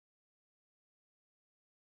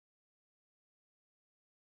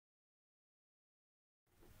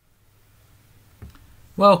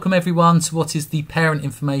Welcome everyone to what is the parent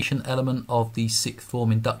information element of the sixth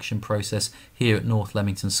form induction process here at North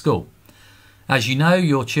Leamington School. As you know,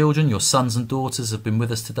 your children, your sons and daughters have been with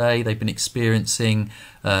us today. They've been experiencing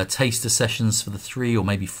taster sessions for the 3 or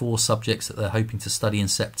maybe 4 subjects that they're hoping to study in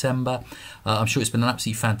September. I'm sure it's been an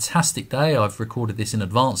absolutely fantastic day. I've recorded this in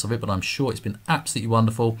advance of it, but I'm sure it's been absolutely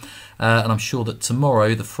wonderful. And I'm sure that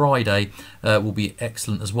tomorrow, the Friday, will be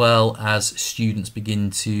excellent as well as students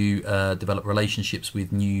begin to develop relationships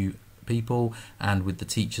with new people and with the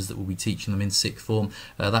teachers that will be teaching them in sixth form.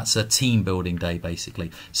 That's a team building day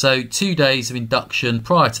basically. So 2 days of induction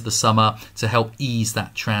prior to the summer to help ease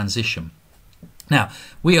that transition. Now,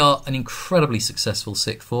 we are an incredibly successful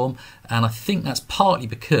sixth form, and I think that's partly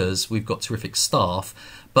because we've got terrific staff,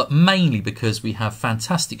 but mainly because we have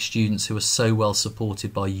fantastic students who are so well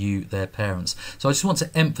supported by you, their parents. So I just want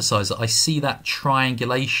to emphasise that I see that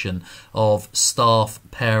triangulation of staff,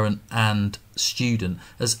 parent and student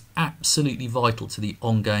as absolutely vital to the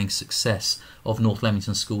ongoing success of North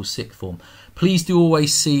Leamington School's sixth form. Please do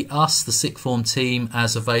always see us, the sixth form team,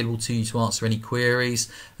 as available to you to answer any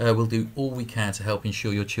queries. We'll do all we can to help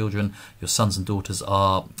ensure your children, your sons and daughters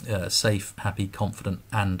are safe, happy, confident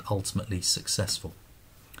and ultimately successful.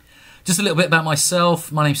 Just a little bit about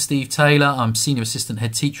myself. My name's Steve Taylor. I'm Senior Assistant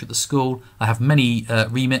Head Teacher at the school. I have many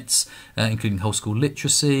remits, including whole school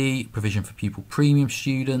literacy, provision for pupil premium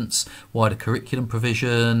students, wider curriculum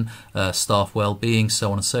provision, staff wellbeing,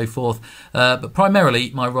 so on and so forth. But primarily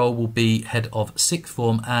my role will be Head of Sixth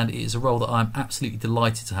Form, and it is a role that I'm absolutely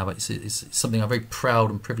delighted to have. It's something I'm very proud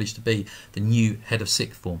and privileged to be, the new Head of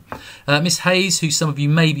Sixth Form. Miss Hayes, who some of you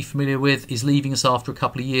may be familiar with, is leaving us after a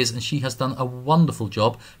couple of years, and she has done a wonderful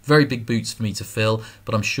job. Very big boots for me to fill,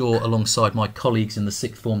 but I'm sure alongside my colleagues in the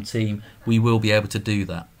sixth form team we will be able to do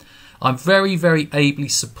that. I'm very, very ably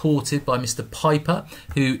supported by Mr Piper,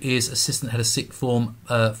 who is Assistant Head of Sixth Form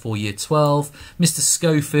for Year 12, Mr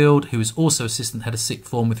Schofield, who is also Assistant Head of Sixth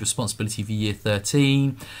Form with responsibility for Year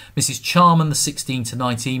 13, Mrs Charman, the 16 to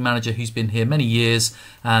 19 manager, who's been here many years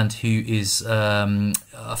and who is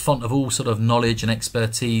a font of all sort of knowledge and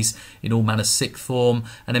expertise in all manners sixth form,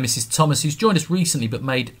 and then Mrs Thomas, who's joined us recently but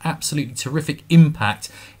made absolutely terrific impact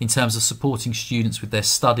in terms of supporting students with their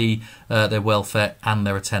study, their welfare and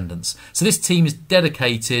their attendance. So this team is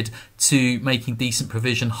dedicated to making decent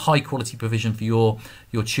provision, high quality provision for your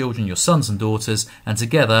children, your sons and daughters, and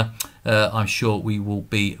together I'm sure we will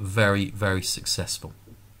be very, very successful.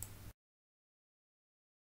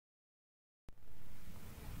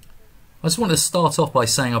 I just want to start off by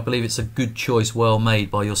saying I believe it's a good choice well made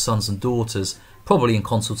by your sons and daughters, probably in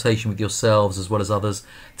consultation with yourselves as well as others,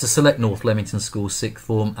 to select North Leamington School Sixth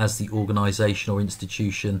Form as the organisation or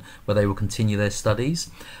institution where they will continue their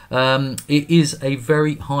studies. It is a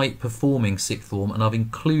very high performing sixth form, and I've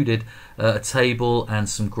included a table and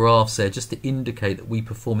some graphs there just to indicate that we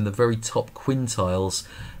perform in the very top quintiles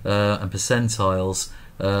and percentiles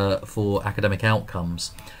for academic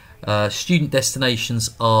outcomes. Student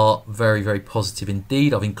destinations are very, very positive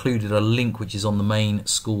indeed. I've included a link which is on the main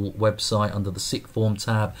school website under the sixth form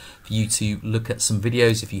tab for you to look at some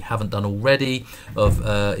videos, if you haven't done already, of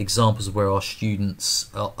examples of where our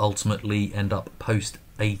students ultimately end up post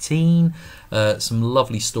 18. Some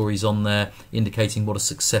lovely stories on there indicating what a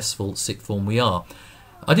successful sixth form we are.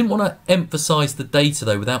 I didn't want to emphasise the data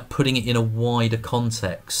though without putting it in a wider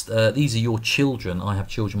context. These are your children. I have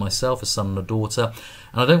children myself, a son and a daughter,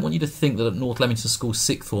 and I don't want you to think that at North Leamington School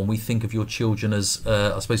Sixth Form we think of your children as,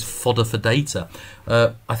 I suppose, fodder for data.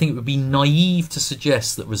 I think it would be naive to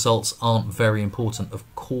suggest that results aren't very important. Of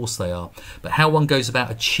course they are, but how one goes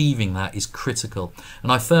about achieving that is critical,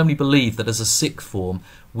 and I firmly believe that as a sixth form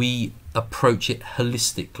we approach it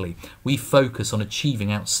holistically. We focus on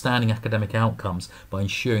achieving outstanding academic outcomes by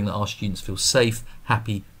ensuring that our students feel safe,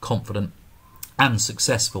 happy, confident and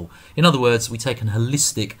successful. In other words, we take a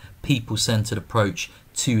holistic, people-centred approach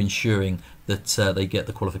to ensuring that they get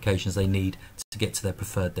the qualifications they need to get to their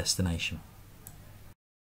preferred destination.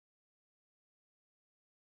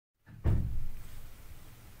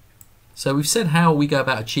 So we've said how we go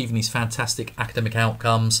about achieving these fantastic academic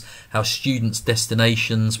outcomes, how students'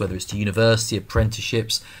 destinations, whether it's to university,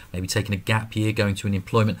 apprenticeships, maybe taking a gap year, going to an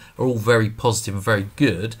employment, are all very positive and very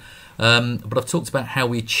good. But I've talked about how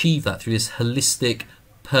we achieve that through this holistic,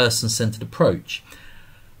 person-centred approach.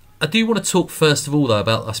 I do want to talk first of all though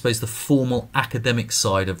about, I suppose, the formal academic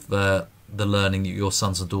side of the learning that your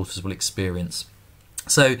sons and daughters will experience.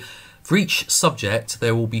 So for each subject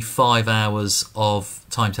there will be 5 hours of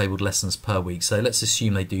timetabled lessons per week. So let's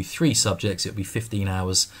assume they do 3 subjects, it'll be 15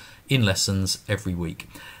 hours in lessons every week.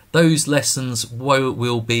 Those lessons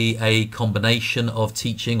will be a combination of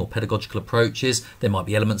teaching or pedagogical approaches. There might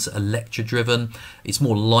be elements that are lecture driven. It's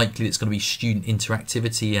more likely that it's going to be student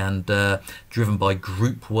interactivity and driven by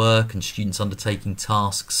group work and students undertaking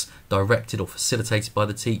tasks directed or facilitated by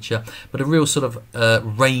the teacher, but a real sort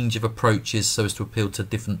of range of approaches so as to appeal to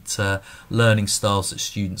different learning styles that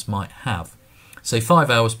students might have. So 5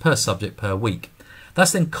 hours per subject per week.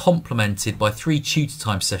 That's then complemented by 3 tutor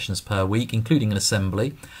time sessions per week, including an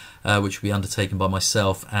assembly, which will be undertaken by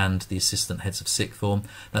myself and the assistant heads of sixth form.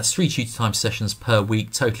 That's 3 tutor time sessions per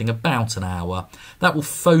week, totaling about an hour. That will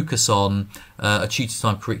focus on a tutor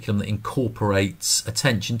time curriculum that incorporates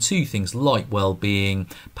attention to things like well-being,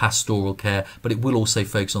 pastoral care, but it will also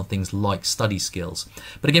focus on things like study skills.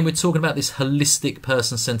 But again, we're talking about this holistic,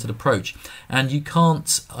 person-centred approach, and you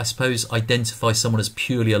can't, I suppose, identify someone as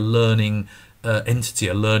purely a learning entity,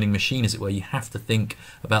 a learning machine, as it were. You have to think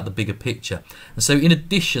about the bigger picture. And so in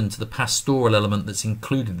addition to the pastoral element that's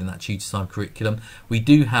included in that tutor time curriculum, we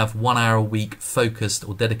do have 1 hour a week focused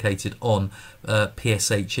or dedicated on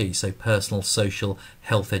PSHE, so personal, social,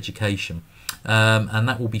 health education. And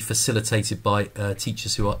that will be facilitated by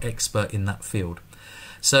teachers who are expert in that field.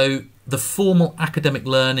 So the formal academic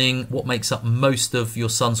learning, what makes up most of your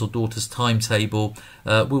son's or daughter's timetable,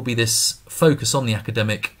 will be this focus on the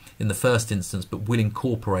academic in the first instance, but will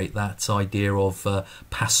incorporate that idea of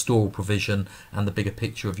pastoral provision and the bigger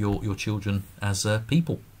picture of your children as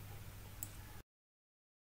people.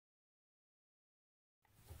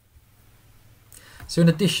 So in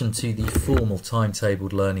addition to the formal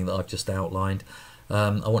timetabled learning that I've just outlined,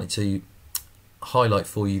 I wanted to highlight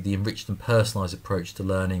for you the enriched and personalised approach to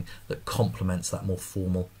learning that complements that more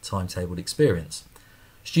formal timetabled experience.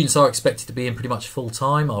 Students are expected to be in pretty much full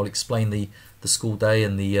time. I'll explain the school day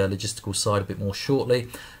and the logistical side a bit more shortly.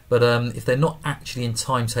 But if they're not actually in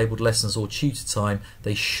timetabled lessons or tutor time,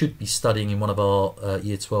 they should be studying in one of our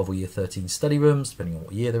Year 12 or Year 13 study rooms, depending on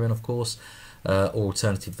what year they're in, of course, or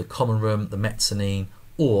alternative the common room, the mezzanine,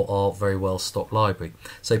 or our very well stocked library.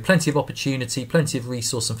 So plenty of opportunity, plenty of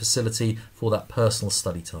resource and facility for that personal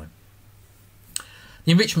study time.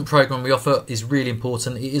 The enrichment programme we offer is really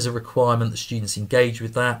important. It is a requirement that students engage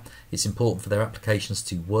with that. It's important for their applications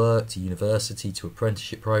to work, to university, to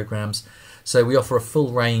apprenticeship programmes. So we offer a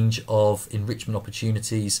full range of enrichment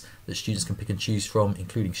opportunities that students can pick and choose from,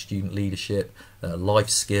 including student leadership, life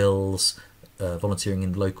skills, volunteering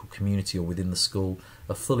in the local community or within the school.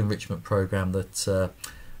 A full enrichment programme that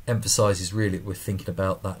emphasises really we're thinking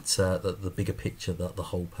about that the bigger picture, the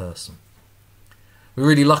whole person. We're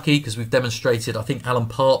really lucky because we've demonstrated, I think Alan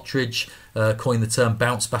Partridge coined the term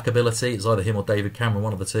bounce back ability. It's either him or David Cameron,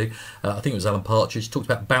 one of the two. I think it was Alan Partridge, talked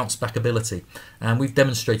about bounce back ability. And we've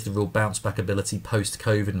demonstrated a real bounce back ability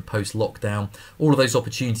post-COVID and post-lockdown. All of those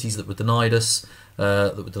opportunities that were denied us,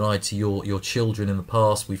 that were denied to your children in the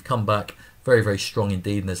past, we've come back very, very strong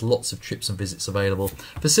indeed, and there's lots of trips and visits available,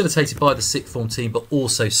 facilitated by the sixth form team, but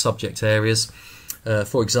also subject areas.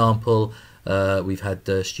 For example, we've had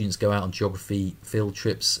students go out on geography field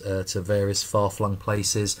trips to various far-flung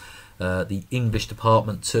places. The English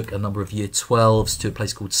department took a number of Year 12s to a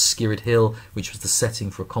place called Skirrid Hill, which was the setting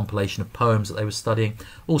for a compilation of poems that they were studying.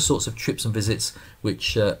 All sorts of trips and visits,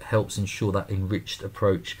 which helps ensure that enriched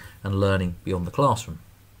approach and learning beyond the classroom.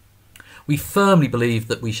 We firmly believe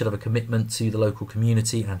that we should have a commitment to the local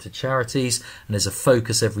community and to charities, and there's a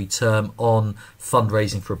focus every term on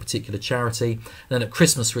fundraising for a particular charity. And then at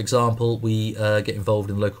Christmas, for example, we get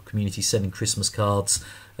involved in the local community, sending Christmas cards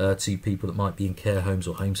to people that might be in care homes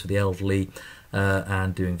or homes for the elderly,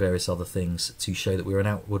 and doing various other things to show that we're an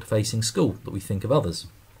outward-facing school, that we think of others.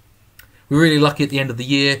 We're really lucky at the end of the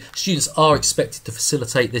year. Students are expected to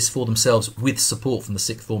facilitate this for themselves with support from the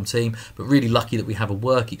sixth form team, but really lucky that we have a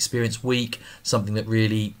work experience week, something that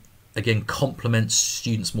really, again, complements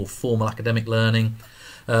students' more formal academic learning.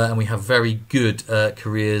 And we have very good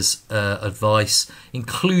careers advice,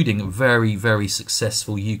 including very, very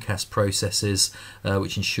successful UCAS processes,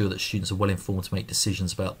 which ensure that students are well informed to make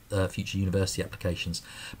decisions about future university applications.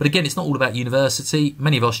 But again, it's not all about university.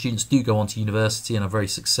 Many of our students do go on to university and are very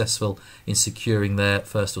successful in securing their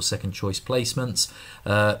first or second choice placements.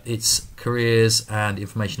 It's careers and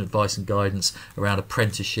information advice and guidance around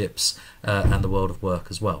apprenticeships and the world of work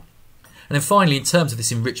as well. And then finally, in terms of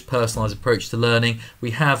this enriched, personalised approach to learning,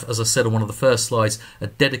 we have, as I said on one of the first slides, a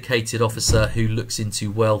dedicated officer who looks into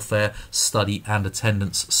welfare, study and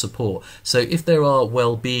attendance support. So if there are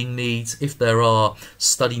well-being needs, if there are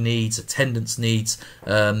study needs, attendance needs,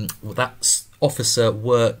 that officer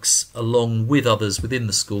works along with others within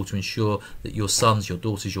the school to ensure that your sons, your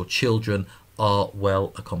daughters, your children are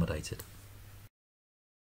well accommodated.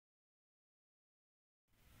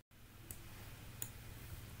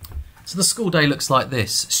 So the school day looks like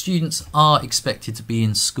this. Students are expected to be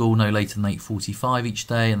in school no later than 8:45 each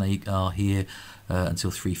day, and they are here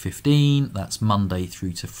until 3:15. That's Monday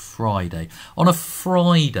through to Friday. On a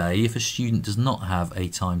Friday, if a student does not have a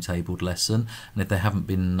timetabled lesson, and if they haven't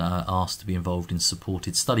been asked to be involved in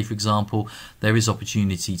supported study, for example, there is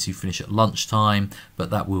opportunity to finish at lunchtime, but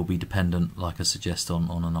that will be dependent, like I suggest,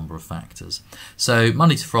 on a number of factors. So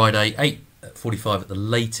Monday to Friday, 8:45 at the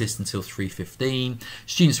latest until 3:15.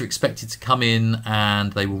 Students are expected to come in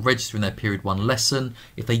and they will register in their period 1 lesson.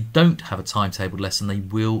 If they don't have a timetabled lesson, they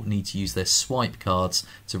will need to use their swipe cards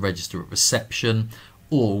to register at reception,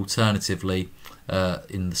 or alternatively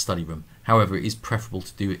in the study room. However, it is preferable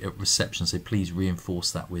to do it at reception, so please reinforce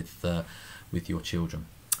that with your children.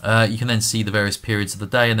 You can then see the various periods of the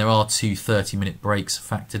day, and there are 2 30-minute breaks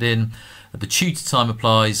factored in. The tutor time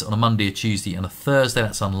applies on a Monday, a Tuesday and a Thursday.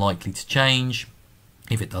 That's unlikely to change.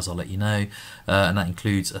 If it does, I'll let you know. And that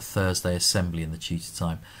includes a Thursday assembly in the tutor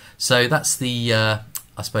time. So that's the,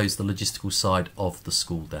 I suppose, the logistical side of the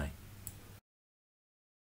school day.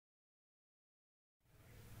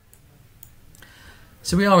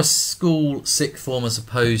 So we are a school sixth form as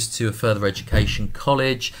opposed to a further education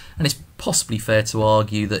college, and it's possibly fair to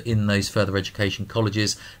argue that in those further education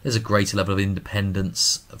colleges there's a greater level of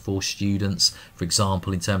independence for students. For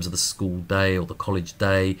example, in terms of the school day or the college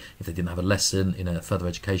day, if they didn't have a lesson in a further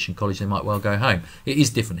education college, they might well go home. It is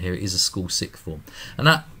different here. It is a school sixth form, and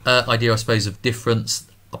that idea, I suppose, of difference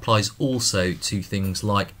applies also to things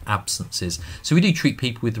like absences. So we do treat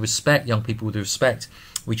people with respect, young people with respect.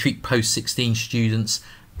 We treat post-16 students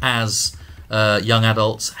as young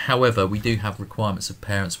adults. However, we do have requirements of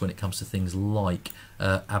parents when it comes to things like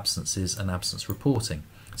absences and absence reporting.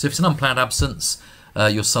 So if it's an unplanned absence,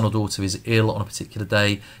 your son or daughter is ill on a particular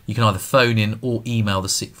day, you can either phone in or email the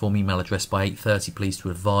sixth form email address by 8:30 please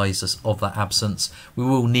to advise us of that absence. We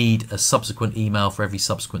will need a subsequent email for every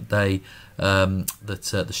subsequent day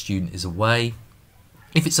that the student is away.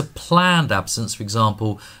 If it's a planned absence, for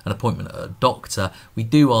example, an appointment at a doctor, we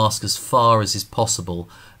do ask as far as is possible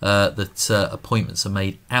that appointments are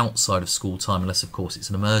made outside of school time, unless, of course, it's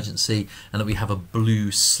an emergency, and that we have a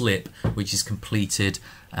blue slip which is completed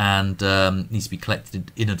and needs to be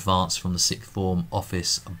collected in advance from the sixth form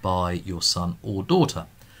office by your son or daughter.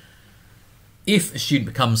 If a student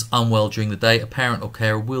becomes unwell during the day, a parent or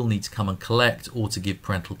carer will need to come and collect or to give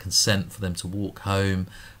parental consent for them to walk home.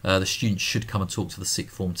 The student should come and talk to the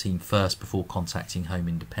sixth form team first before contacting home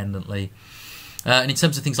independently. And in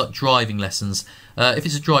terms of things like driving lessons, if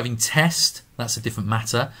it's a driving test, that's a different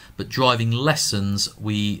matter, but driving lessons,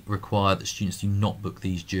 we require that students do not book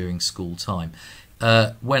these during school time.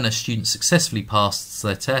 When a student successfully passes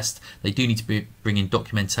their test, they do need to bring in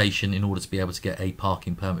documentation in order to be able to get a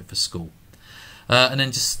parking permit for school. And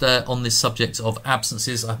then just on this subject of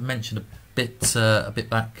absences, I've mentioned a bit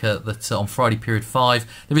back that on Friday period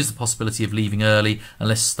 5 there is the possibility of leaving early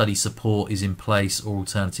unless study support is in place or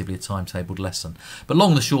alternatively a timetabled lesson. But long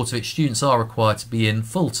and the short of it, students are required to be in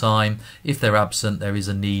full time. If they're absent, there is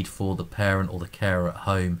a need for the parent or the carer at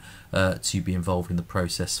home to be involved in the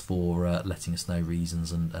process for letting us know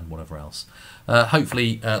reasons and whatever else.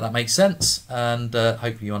 Hopefully that makes sense, and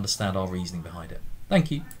hopefully you understand our reasoning behind it.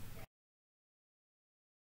 Thank you.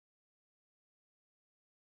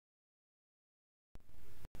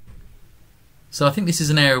 So I think this is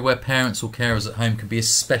an area where parents or carers at home can be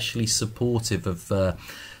especially supportive of the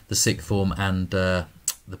sixth form and the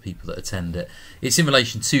people that attend it. It's in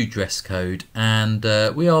relation to dress code, and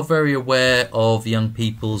we are very aware of young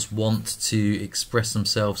people's want to express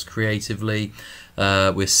themselves creatively.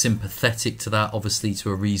 We're sympathetic to that, obviously, to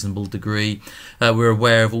a reasonable degree. We're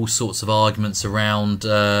aware of all sorts of arguments around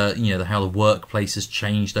how the workplace has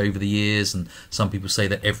changed over the years, and some people say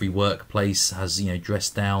that every workplace has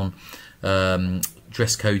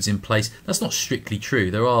dress codes in place. That's not strictly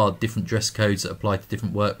true. There are different dress codes that apply to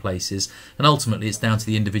different workplaces, and ultimately it's down to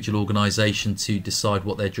the individual organisation to decide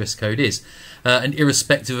what their dress code is. And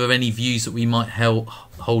irrespective of any views that we might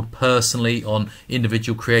hold personally on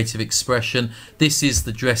individual creative expression, this is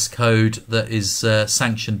the dress code that is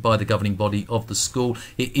sanctioned by the governing body of the school.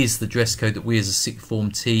 It is the dress code that we as a sixth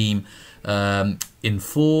form team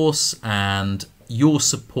enforce, and your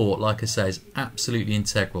support, like I say, is absolutely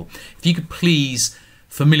integral. If you could please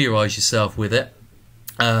familiarise yourself with it,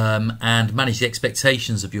 and manage the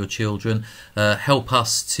expectations of your children, help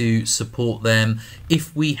us to support them.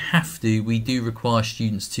 If we have to, we do require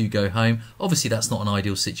students to go home. Obviously that's not an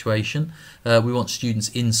ideal situation. We want students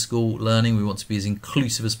in school learning, we want to be as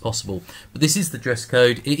inclusive as possible. But this is the dress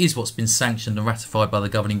code, it is what's been sanctioned and ratified by the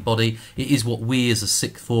governing body, it is what we as a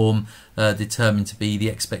sixth form determine to be the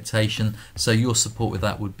expectation, so your support with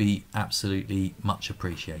that would be absolutely much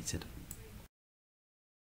appreciated.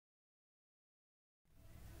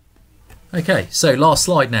 Okay, so last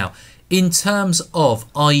slide now. In terms of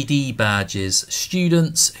ID badges,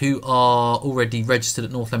 students who are already registered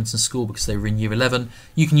at North Leamington School because they were in Year 11,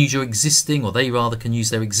 you can use your existing, or they rather can use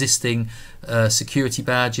their existing security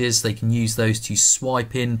badges. They can use those to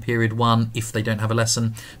swipe in period 1 if they don't have a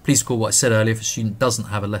lesson. Please recall what I said earlier, if a student doesn't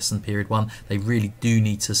have a lesson period 1, they really do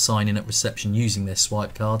need to sign in at reception using their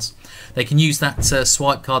swipe cards. They can use that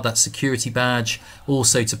swipe card, that security badge,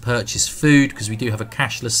 also to purchase food, because we do have a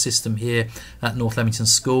cashless system here at North Leamington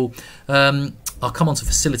School. I'll come on to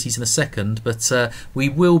facilities in a second, but we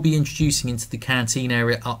will be introducing into the canteen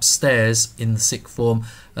area upstairs in the sixth form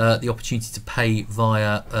the opportunity to pay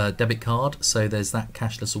via debit card, so there's that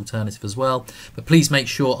cashless alternative as well. But please make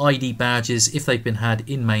sure ID badges, if they've been had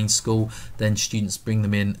in main school, then students bring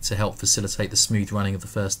them in to help facilitate the smooth running of the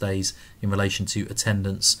first days in relation to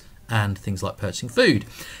attendance and things like purchasing food.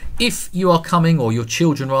 If you are coming, or your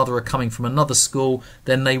children rather are coming from another school,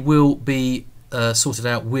 then they will be sorted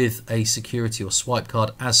out with a security or swipe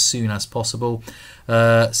card as soon as possible.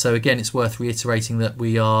 So again, it's worth reiterating that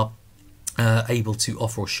we are able to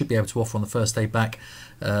offer, or should be able to offer on the first day back,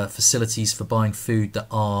 facilities for buying food that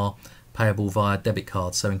are payable via debit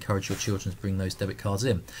cards, so encourage your children to bring those debit cards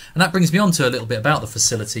in. And that brings me on to a little bit about the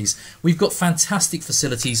facilities. We've got fantastic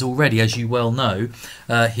facilities already, as you well know,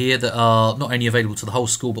 here, that are not only available to the whole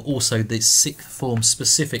school but also the sixth form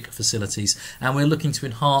specific facilities, and we're looking to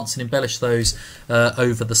enhance and embellish those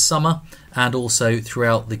over the summer and also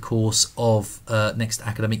throughout the course of next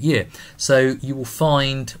academic year. So you will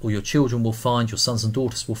find, or your children will find, your sons and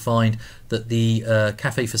daughters will find, that the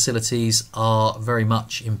cafe facilities are very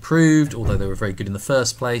much improved, although they were very good in the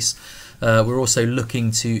first place. We're also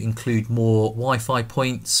looking to include more Wi-Fi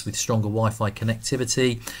points with stronger Wi-Fi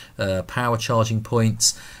connectivity, power charging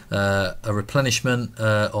points, a replenishment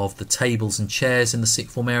of the tables and chairs in the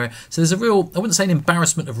sixth form area. So there's a real, I wouldn't say an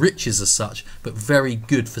embarrassment of riches as such, but very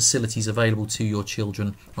good facilities available to your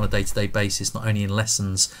children on a day-to-day basis, not only in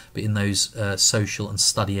lessons but in those social and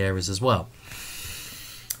study areas as well.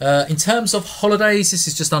 In terms of holidays, this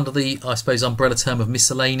is just under the, I suppose, umbrella term of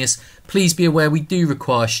miscellaneous. Please be aware we do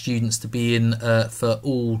require students to be in for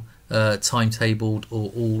all timetabled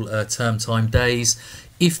or all term time days.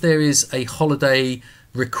 If there is a holiday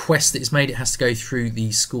request that is made, it has to go through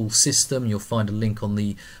the school system. You'll find a link on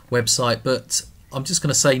the website, but I'm just going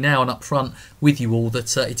to say now and up front with you all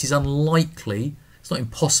that it is unlikely, it's not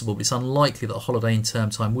impossible, but it's unlikely that a holiday in term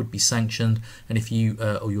time would be sanctioned, and if you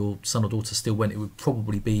or your son or daughter still went, it would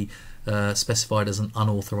probably be specified as an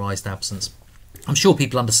unauthorised absence. I'm sure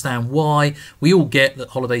people understand why. We all get that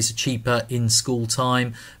holidays are cheaper in school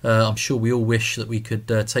time. I'm sure we all wish that we could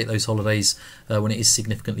take those holidays when it is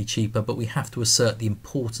significantly cheaper, but we have to assert the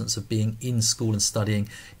importance of being in school and studying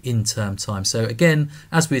in term time. So again,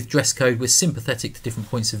 as with dress code, we're sympathetic to different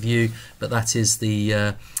points of view, but that is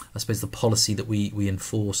the I suppose the policy that we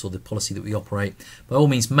enforce, or the policy that we operate. By all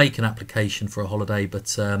means, make an application for a holiday,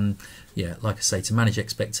 but yeah, like I say, to manage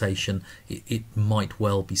expectation, it might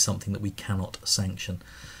well be something that we cannot sanction,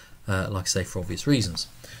 like I say, for obvious reasons.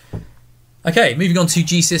 Okay, moving on to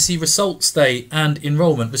GCSE Results Day and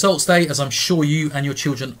enrolment. Results Day, as I'm sure you and your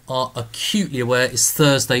children are acutely aware, is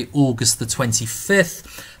Thursday, August the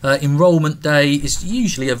 25th. Enrolment Day is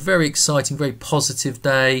usually a very exciting, very positive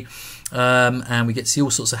day. And we get to see all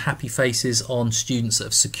sorts of happy faces on students that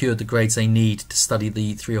have secured the grades they need to study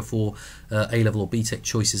the 3 or 4 A-level or BTEC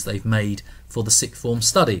choices they've made for the sixth form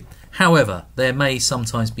study. However, there may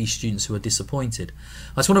sometimes be students who are disappointed.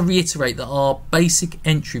 I just want to reiterate that our basic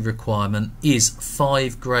entry requirement is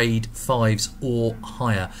 5 grade 5s or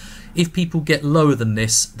higher. If people get lower than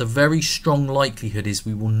this, the very strong likelihood is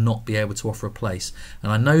we will not be able to offer a place.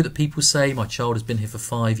 And I know that people say my child has been here for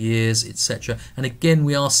 5 years, etc. And again,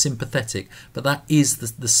 we are sympathetic, but that is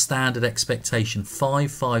the standard expectation, 5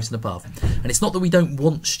 5s and above. And it's not that we don't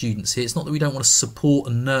want students here, it's not that we don't want to support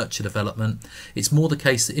and nurture development. It's more the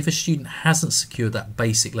case that if a student hasn't secured that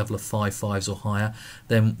basic level of 5 5s or higher,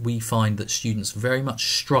 then we find that students very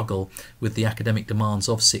much struggle with the academic demands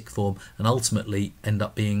of sixth form and ultimately end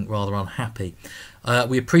up being rather unhappy.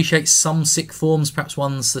 We appreciate some sixth forms, perhaps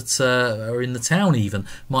ones that are in the town even,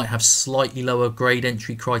 might have slightly lower grade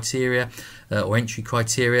entry criteria or entry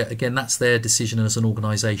criteria. Again, that's their decision as an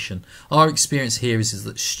organisation. Our experience here is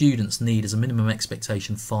that students need as a minimum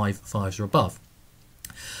expectation 5 5s or above.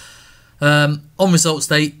 On results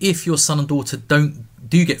day, if your son and daughter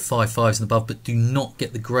do get 5 5s and above but do not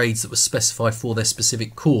get the grades that were specified for their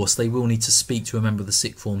specific course, they will need to speak to a member of the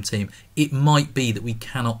sixth form team. It might be that we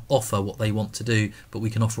cannot offer what they want to do, but we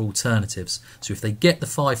can offer alternatives. So if they get the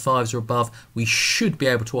 5 5s or above, we should be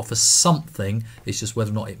able to offer something. It's just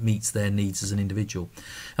whether or not it meets their needs as an individual.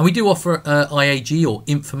 And we do offer IAG, or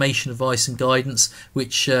information, advice and guidance,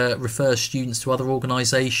 which refers students to other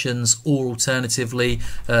organisations or alternatively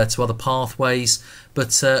to other pathways.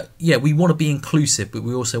 But yeah, we want to be inclusive, but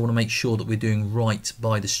we also want to make sure that we're doing right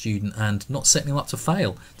by the student and not setting them up to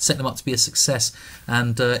fail, setting them up to be a success,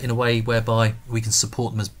 and in a way whereby we can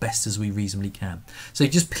support them as best as we reasonably can. So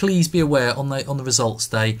just please be aware on the results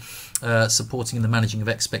day, supporting in the managing of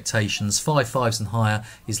expectations, 5 5s and higher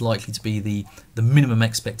is likely to be the minimum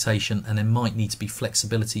expectation, and there might need to be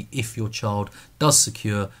flexibility if your child does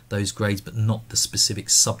secure those grades but not the specific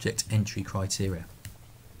subject entry criteria.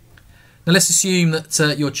 Now let's assume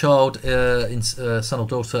that your child, son or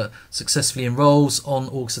daughter, successfully enrolls on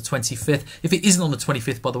August the 25th. If it isn't on the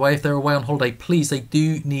 25th, by the way, if they're away on holiday, please, they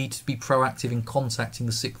do need to be proactive in contacting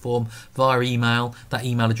the sixth form via email. That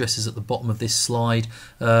email address is at the bottom of this slide,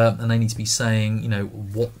 and they need to be saying, you know,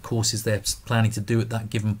 what courses they're planning to do at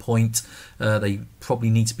that given point. They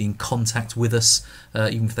probably need to be in contact with us,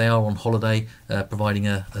 even if they are on holiday, providing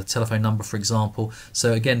a telephone number, for example.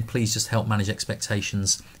 So again, please just help manage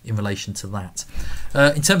expectations in relation to that.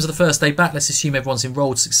 In terms of the first day back, let's assume everyone's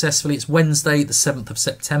enrolled successfully. It's Wednesday the 7th of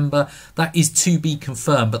September. That is to be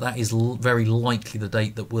confirmed, but that is very likely the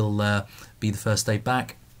date that will be the first day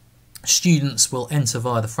back. Students will enter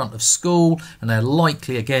via the front of school, and they're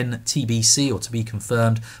likely, again TBC or to be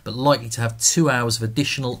confirmed, but likely to have 2 hours of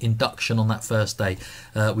additional induction on that first day.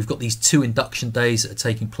 We've got these 2 induction days that are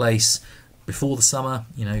taking place before the summer,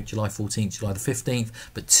 you know, July 14th, July the 15th,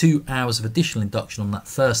 but 2 hours of additional induction on that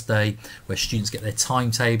first day where students get their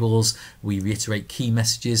timetables, we reiterate key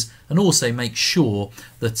messages, and also make sure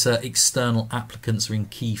that external applicants are in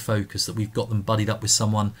key focus, that we've got them buddied up with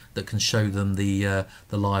someone that can show them the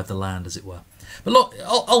lie of the land, as it were. But look,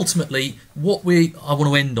 ultimately, what I want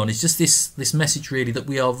to end on is just this message really, that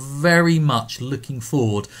we are very much looking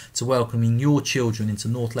forward to welcoming your children into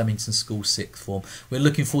North Leamington School sixth form. We're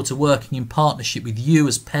looking forward to working in partnership with you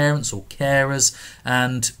as parents or carers,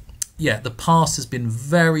 and yeah, the past has been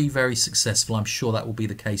very, very successful. I'm sure that will be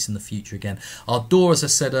the case in the future again. Our door, as I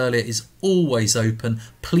said earlier, is always open.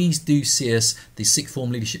 Please do see us, the sixth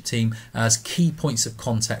form leadership team, as key points of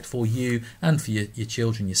contact for you and for your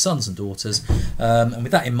children, your sons and daughters. And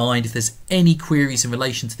with that in mind, if there's any queries in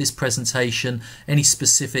relation to this presentation, any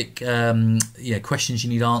specific questions you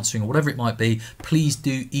need answering or whatever it might be, please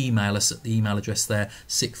do email us at the email address there,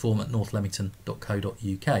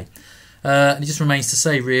 sixthform@northleamington.co.uk. And it just remains to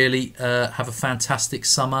say, really, have a fantastic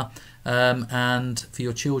summer, and for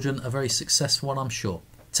your children, a very successful one, I'm sure.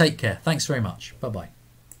 Take care. Thanks very much. Bye-bye.